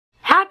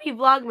Happy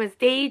Vlogmas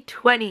Day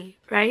 20,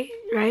 right?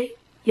 Right?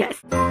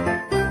 Yes.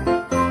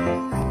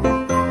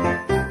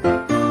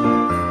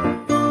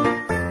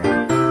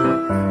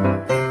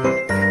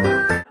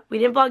 We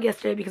didn't vlog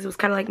yesterday because it was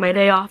kind of like my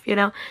day off, you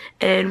know,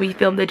 and we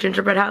filmed the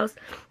gingerbread house.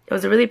 It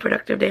was a really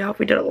productive day off.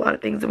 We did a lot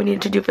of things that we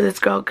needed to do for this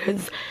girl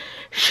because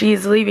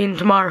she's leaving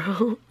tomorrow.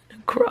 I'm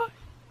gonna cry.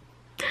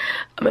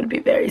 I'm gonna be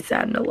very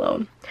sad and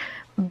alone.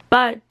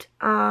 But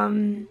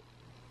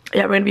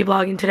yeah, we're gonna be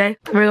vlogging today.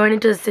 We're going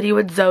into the city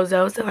with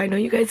Zozo, so I know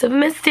you guys have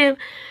missed him.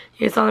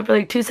 You guys saw him for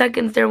like 2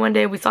 seconds there one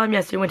day. We saw him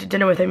yesterday, went to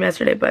dinner with him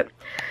yesterday, but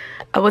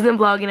I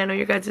wasn't vlogging. I know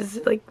you guys is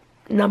like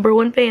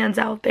 #1 fans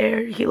out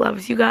there. He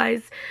loves you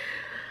guys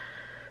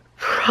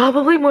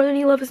probably more than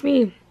he loves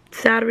me.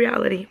 Sad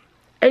reality.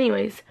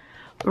 Anyways,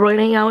 we're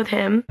gonna hang out with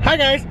him. Hi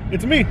guys,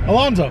 it's me,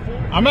 Alonzo.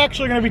 I'm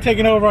actually gonna be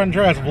taking over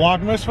Andrea's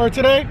Vlogmas for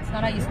today. It's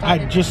not how you start I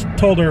it. just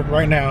told her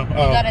right now. You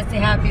gotta say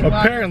happy Vlogmas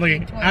Apparently,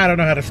 Day 20. I don't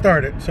know how to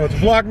start it. So it's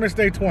Vlogmas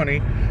Day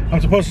 20. I'm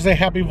supposed to say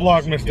Happy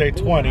Vlogmas Day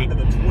 20.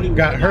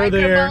 Got her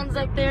there. Microphone's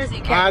up there, so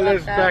you can't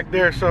Isla's back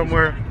there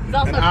somewhere. He's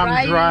also And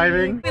I'm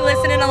driving. We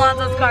listen in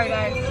Alonzo's car,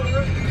 guys.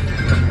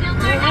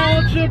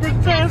 Oh,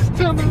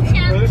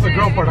 this is the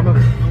girl part.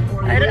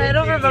 I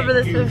don't remember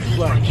this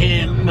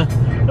movie.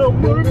 No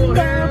more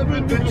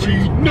laughing to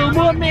cheat. No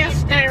more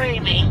mystery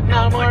me.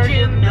 No more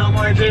Jim. No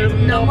more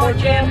Jim. No more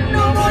Jim.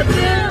 No more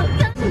Jim.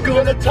 I'm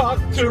gonna talk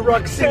to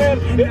Roxanne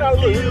and I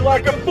look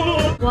like a fool.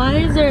 Why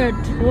is there a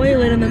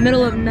toilet in the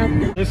middle of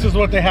nothing? This is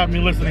what they have me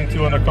listening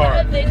to in the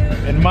car.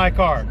 In my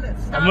car.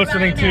 I'm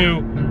listening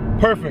to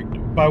Perfect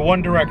by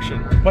One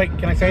Direction. Wait,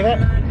 can I say that?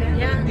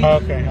 Yeah.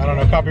 Okay, I don't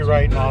know,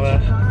 copyright and all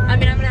that. I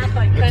mean, I'm gonna have to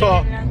like cut It's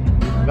all it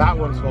now. that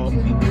one's fault.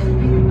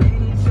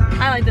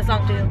 I like the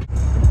song too.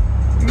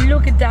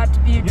 Look at that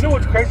beauty. You know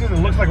what's crazy? It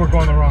looks like we're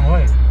going the wrong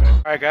way.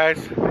 Alright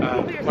guys,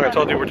 like I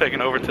told you, we're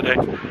taking over today.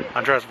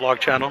 Andrea's vlog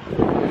channel.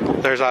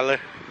 There's Ale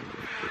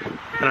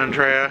and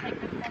Andrea.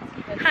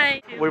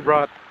 Hi. We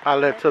brought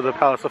Ale to the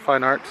Palace of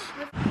Fine Arts.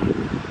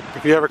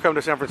 If you ever come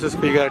to San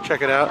Francisco, you gotta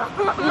check it out.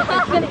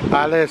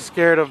 Ale is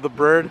scared of the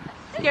bird.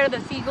 Scared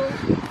of the seagulls.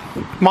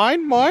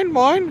 Mine, mine,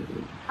 mine.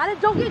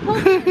 Don't get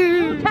close to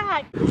the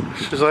tag.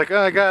 She's like,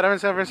 oh my god, I'm in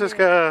San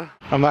Francisco.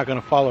 I'm not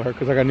gonna follow her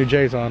because I got new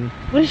J's on.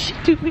 What is she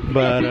doing?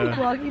 But,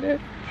 vlogging her.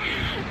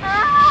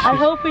 I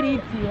hope it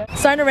eats you. It's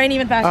starting to rain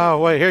even faster. Oh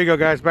wait, here you go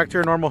guys. Back to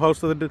your normal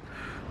host of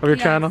your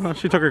channel.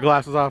 She took her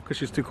glasses off because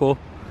she's too cool.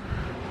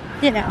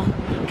 You know,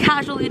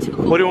 casually too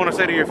cool. What do you want to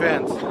say to your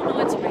fans? Oh,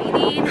 it's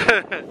raining.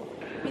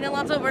 I mean,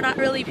 Alonzo, we're not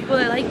really people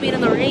that like being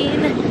in the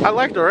rain. I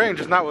like the rain,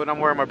 just not when I'm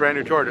wearing my brand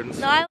new Jordans.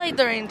 No, I like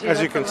the rain too.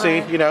 As you can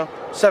see, you know,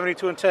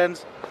 72 and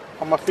 10s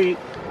on my feet.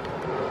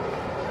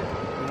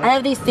 I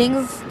have these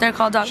things. They're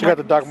called Doc She got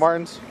the Doc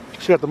Martens.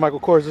 She got the Michael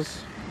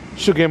Korses.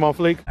 Shoe game on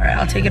fleek. All right,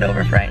 I'll take it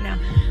over for right now.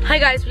 Hi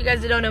guys, for you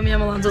guys that don't know me,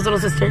 I'm Alonzo's little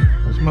sister.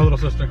 It's my little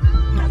sister.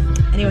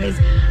 Anyways,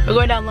 we're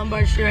going down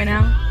Lombard Street right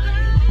now.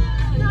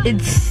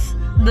 It's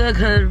the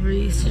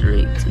curvy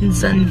street in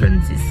San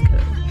Francisco.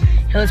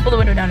 Here, let's pull the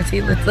window down and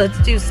see. Let's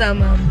do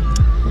some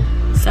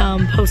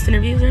post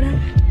interviews right now.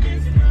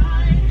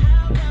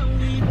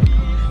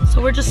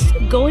 So we're just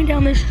going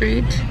down the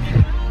street.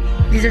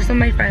 These are some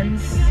of my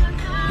friends.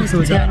 You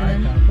can see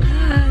them.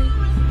 Hi.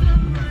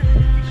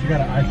 She got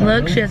an iPhone.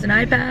 Look, she has an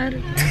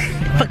iPad.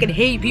 I fucking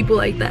hate people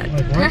like that.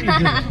 Like, why don't you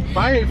just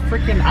buy a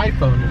freaking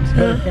iPhone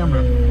instead of a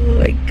camera? Oh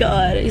my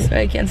god, I swear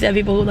I can't stand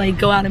people who like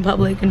go out in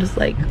public and just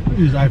like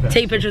Use iPads.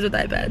 take pictures with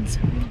iPads.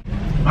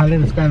 I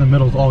think this guy in the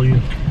middle is all you.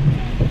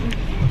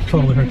 It's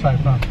totally her type,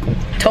 huh?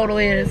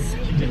 Totally is.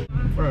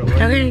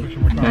 Okay, you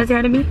wanna say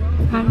hi to me?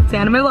 Hi, say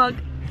hi to my vlog.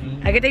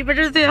 I can take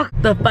pictures too.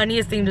 The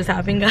funniest thing just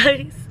happened,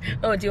 guys.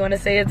 Oh, do you want to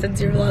say it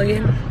since you're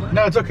vlogging?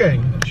 No, it's okay.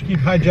 You keep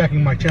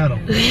hijacking my channel.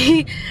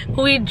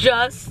 We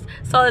just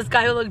saw this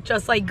guy who looked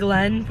just like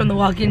Glenn from The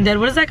Walking Dead.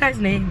 What is that guy's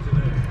name?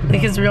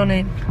 Like his real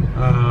name.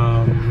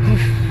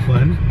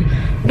 Glenn?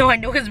 No, I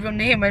know his real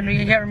name. I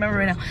can't remember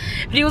right now.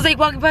 But he was like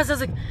walking past. I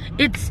was like,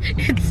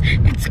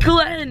 it's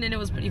Glenn, and it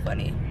was pretty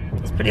funny.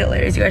 It was pretty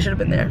hilarious. You guys should have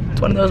been there. It's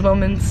one of those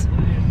moments.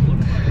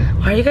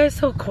 Why are you guys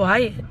so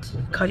quiet?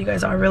 God, you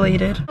guys are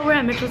related. We're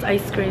at Mitchell's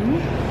Ice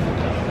Cream.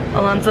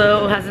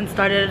 Alonzo hasn't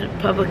started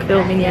public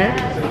filming yet,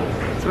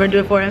 so we're gonna do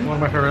it for him. One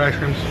of my favorite ice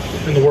creams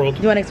in the world.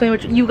 You wanna explain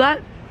what you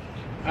got?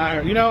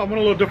 You know, I went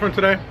a little different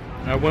today.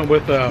 I went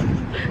with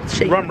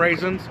rum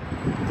raisins,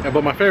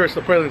 but my favorite is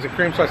the pralines and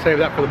cream, so I saved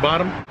that for the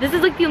bottom. This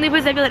is like the only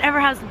place I feel that ever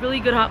has really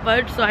good hot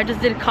fudge, so I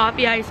just did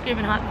coffee, ice cream,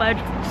 and hot fudge.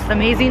 It's just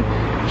amazing.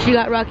 She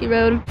got Rocky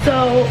Road.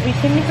 So we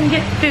couldn't even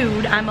get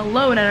food. I'm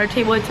alone at our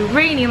table. It's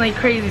raining like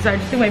crazy, so I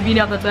just took my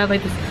beanie off. That's why I have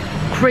like this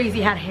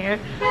crazy hat hair.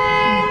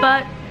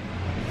 But,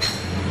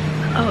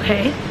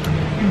 okay.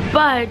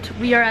 But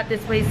we are at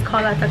this place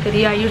called La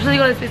Taqueria. I usually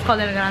go to this place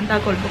called El Gran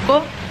Taco El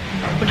Poco,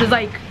 which is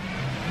like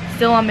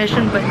still on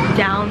Mission, but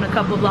down a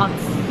couple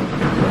blocks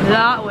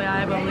that way,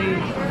 I believe.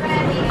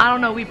 I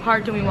don't know, we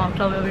parked and we walked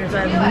all the way over here, so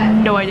I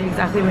have no idea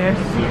exactly where.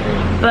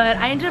 But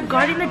I ended up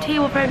guarding the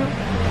table for everyone.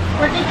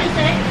 What did you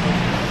say?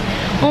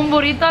 Un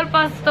burrito al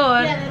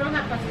pastor. Yeah, they don't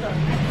have pastor.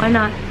 Why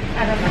not?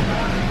 I don't know.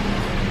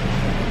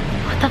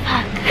 What the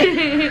fuck?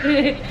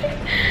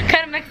 What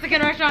kind of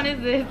Mexican restaurant is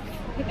this?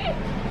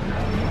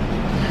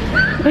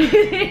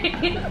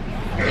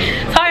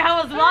 Sorry,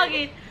 I was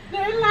vlogging.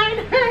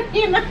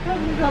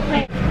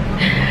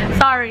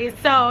 Sorry,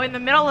 so in the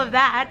middle of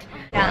that,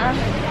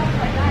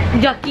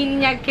 yo aquí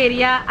niña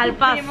quería al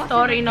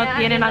pastor y no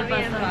tienen al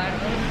pastor.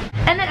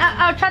 And then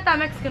I'll try that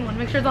Mexican one.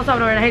 Make sure it's not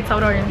Salvadorian. I hate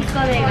Salvadorian.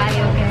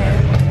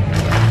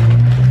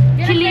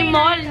 Chili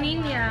mole,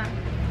 niña.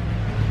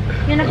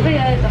 Yo no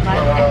quería de tomar.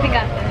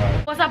 Explícate.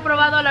 ¿Vos has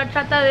probado la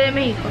chata de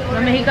México?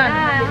 La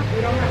mexicana?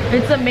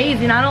 It's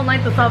amazing. I don't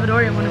like the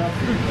Salvadorian one.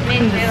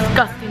 It's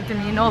disgusting to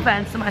me. No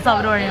offense to my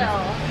Salvadorians.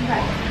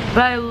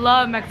 But I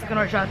love Mexican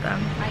horchata.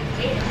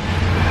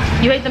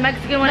 You hate the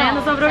Mexican one and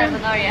the Salvadorian?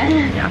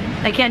 Yeah,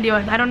 I can't do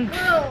it. I'm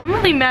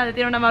really mad that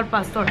they don't have al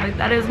pastor. Like,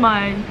 that is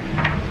my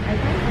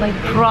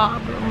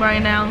problem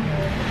right now.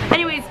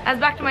 Anyways, as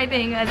back to my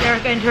thing, as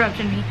Erica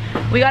interrupted me,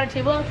 we got a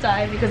table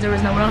outside because there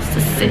was nowhere else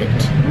to sit.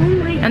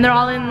 And they're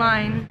all in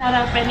line. Not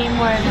up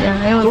anymore.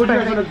 Yeah, it was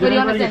perfect. What do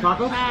you want to say?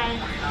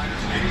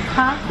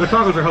 Huh? The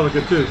tacos are hella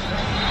good too.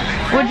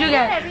 What'd you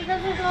get?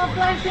 Because there's no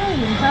black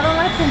beans. I don't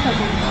like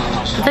Kentucky.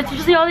 That's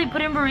usually all they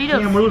put in burritos.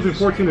 Yeah, we're losing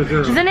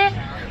 14-0. Isn't it?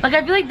 Like,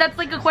 I feel like that's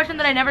like a question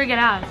that I never get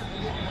asked.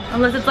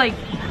 Unless it's like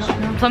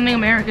something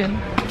American.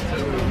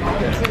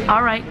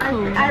 Alright,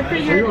 cool. I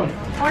figured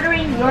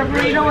ordering your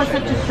burrito was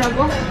such a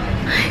struggle.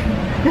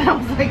 I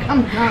was like,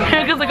 I'm done.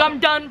 Because like, I'm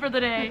done for the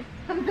day.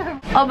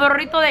 ¿El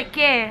burrito de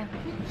qué?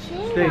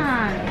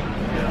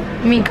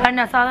 Mi carne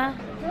asada?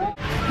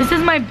 This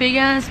is my big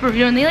ass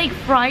burrito and they like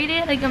fried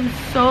it. Like, I'm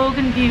so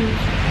confused.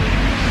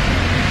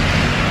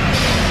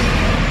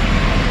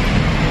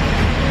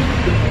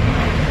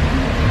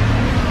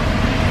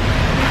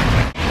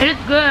 It is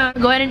good.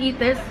 Go ahead and eat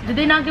this. Did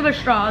they not give us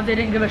straws? They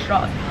didn't give us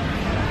straws.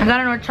 I got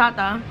an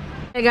horchata.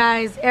 Hey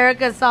guys,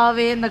 Erica's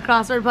solving the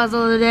crossword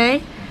puzzle of the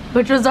day,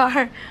 which was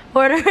our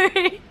order.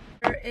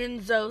 We're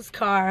in Zoe's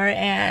car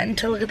and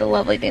to look at the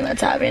lovely thing that's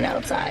happening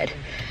outside.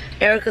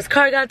 Erica's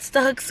car got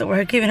stuck, so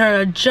we're giving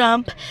her a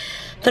jump.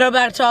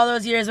 Throwback to all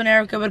those years when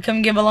Erica would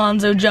come give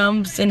Alonzo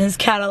jumps in his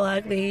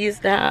Cadillac that he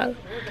used to have.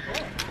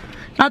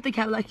 Not the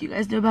Cadillac you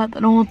guys knew about,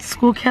 that old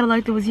school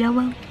Cadillac that was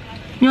yellow.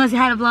 You want to say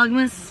hi to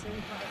Vlogmas?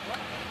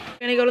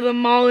 We're gonna go to the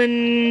mall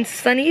in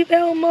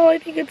Sunnyvale Mall, I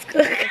think it's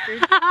good.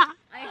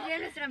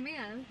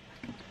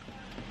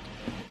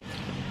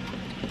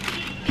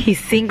 He's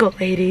single,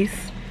 ladies.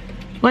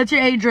 What's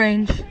your age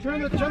range?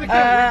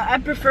 I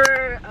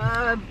prefer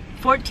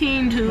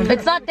 14 to...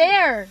 It's not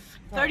there.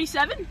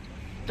 37?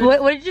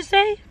 What did you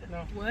say?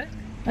 No. What?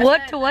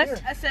 What to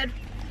what? I said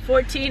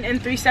 14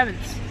 and 3/7.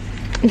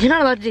 You're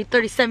not allowed to date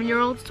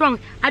 37-year-olds. What's wrong?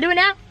 I do it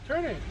now?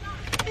 Turn it.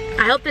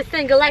 I hope this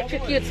thing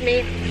electrocutes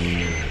me.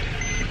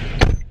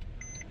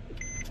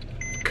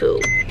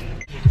 Cool.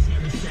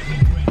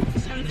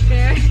 Sounds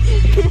fair.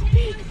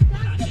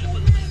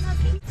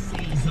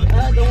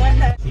 The one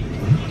that...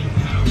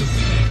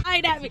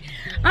 Hi, Abby.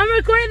 I'm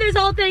recording this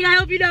whole thing. I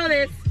hope you know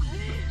this.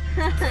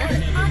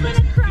 I'm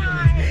gonna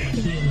cry.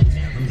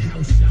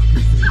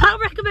 I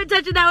don't recommend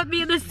touching that with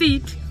me in the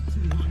seat.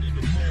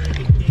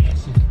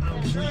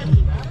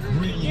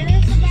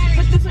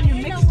 Put this on your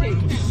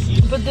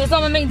mixtape. Put this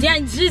on my main. Yeah,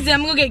 jeez,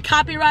 I'm gonna get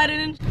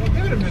copyrighted.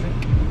 Wait a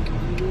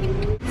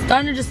minute. It's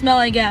starting to just smell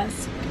like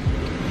gas.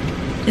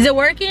 Is it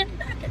working?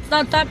 It's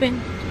not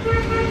stopping.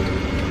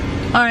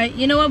 Alright,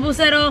 you know what,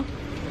 Bucero?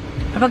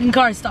 My fucking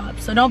car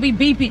stopped, so don't be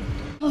beeping.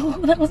 Oh,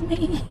 that was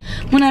me.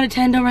 1 out of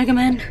 10, don't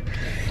recommend.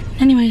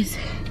 Anyways,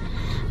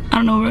 I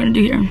don't know what we're gonna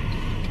do here.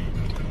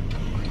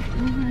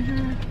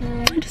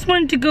 I just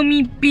wanted to go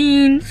meet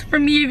Beans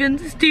from Even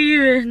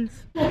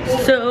Stevens.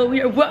 So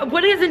we are.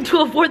 What is in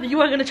 204 that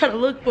you are gonna try to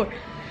look for?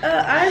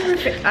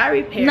 I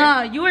repaired.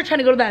 Nah, you were trying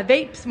to go to that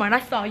vape smart. I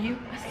saw you.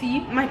 I see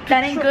you.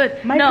 That ain't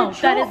good. No,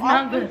 that is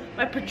not good.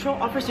 My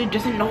patrol officer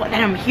doesn't know that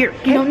I'm here.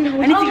 No,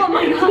 no, I need oh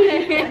my god.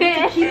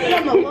 to keep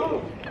him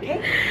alone. Okay?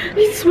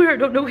 I swear I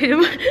don't know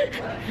him.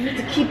 You need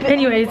to keep it.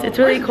 Anyways, it's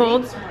really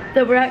cold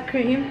that we're at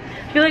Cream.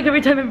 I feel like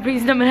every time I'm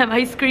freezing, I'm gonna have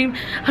ice cream.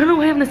 I don't know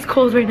why I'm this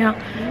cold right now.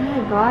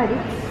 Oh my god.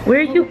 Where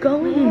are you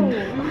going?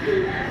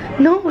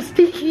 No,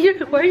 stay here.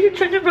 Why are you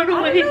trying to run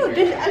away? I'm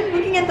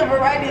looking at the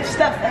variety of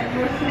stuff that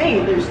you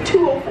made. There's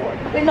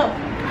 204. Wait, no.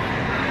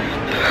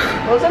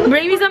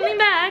 Bring me something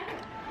back.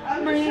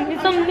 Bring me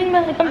something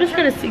back. I'm just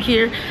gonna sit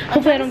here.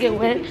 Hopefully I don't get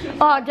wet.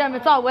 Oh damn,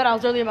 it's all wet. I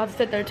was really about to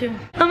sit there too.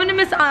 I'm gonna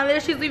miss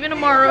Alice. She's leaving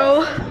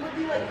tomorrow.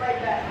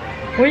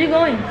 Where are you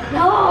going?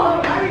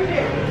 No.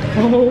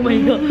 Oh my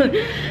god.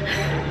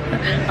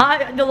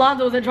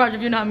 Alonzo was in charge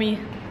of you, not me.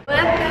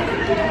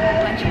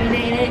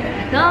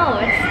 No,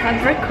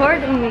 I'm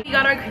recording. We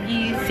got our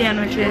cookie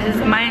sandwiches.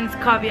 Mine's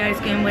coffee ice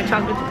cream with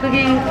chocolate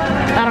cookie.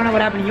 I don't know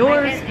what happened to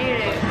yours.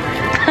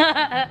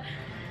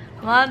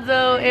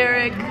 Alonzo,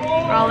 Eric,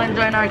 we're all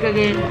enjoying our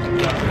cookie.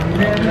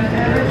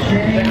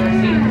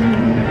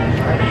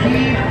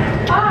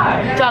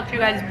 Talk to you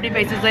guys pretty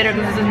faces later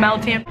because this is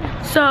melting.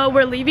 So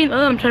we're leaving.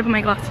 Oh, I'm trying to put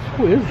my glass.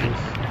 Who is this?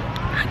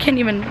 I can't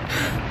even.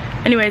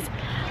 Anyways,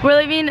 We're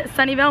leaving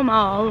Sunnyvale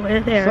Mall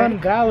with Eric. Sun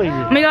Valley.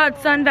 Oh my god,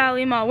 Sun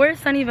Valley Mall. Where's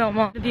Sunnyvale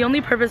Mall? The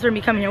only purpose for me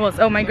coming here was,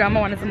 oh, my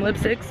grandma wanted some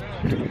lipsticks.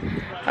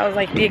 That was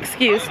like the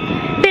excuse.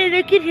 But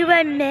look at who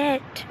I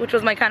met. Which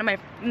was my kind of my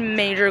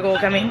major goal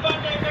coming.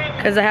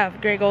 Because I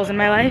have great goals in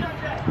my life.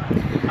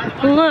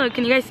 Look,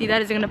 can you guys see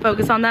that? Is it gonna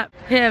focus on that?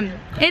 Him.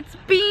 It's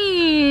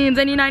Beans!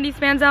 Any 90s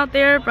fans out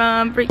there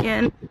from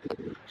freaking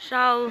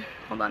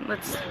hold on,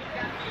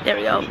 there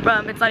we go.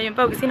 From It's Not Even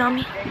Focusing on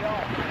Me.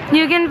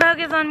 You can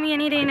focus on me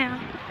any day now.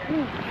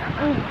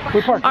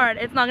 Alright,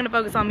 it's not gonna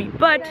focus on me,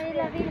 but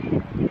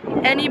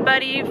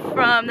anybody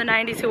from the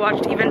 90s who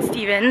watched Even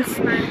Stevens,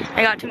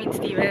 I got to meet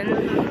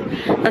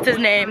Steven. That's his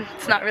name.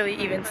 It's not really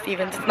Even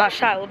Stevens. It's not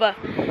Shia LaBeouf.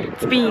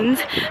 It's Beans.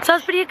 So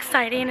it's pretty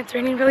exciting. It's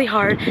raining really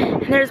hard,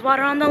 and there's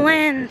water on the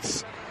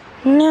lens.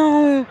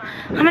 No,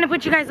 I'm gonna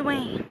put you guys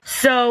away.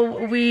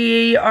 So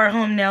we are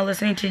home now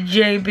listening to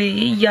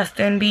JB,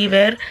 Justin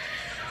Bieber,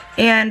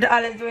 and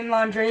Alice doing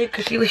laundry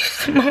because she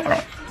leaves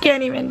tomorrow.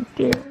 Can't even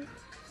do it.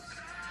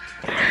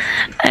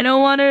 I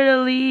don't want her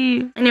to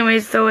leave.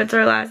 Anyways, so it's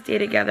our last day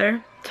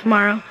together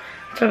tomorrow.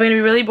 It's probably gonna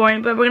be really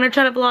boring, but we're gonna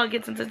try to vlog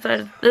it since it's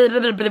our,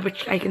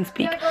 I can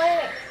speak.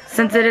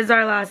 Since it is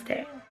our last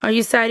day. Are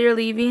you sad you're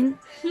leaving?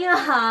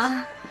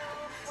 Yeah.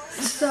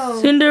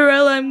 So.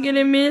 Cinderella, I'm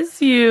gonna miss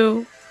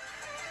you.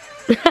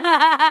 We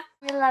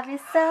love you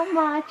so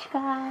much,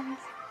 guys.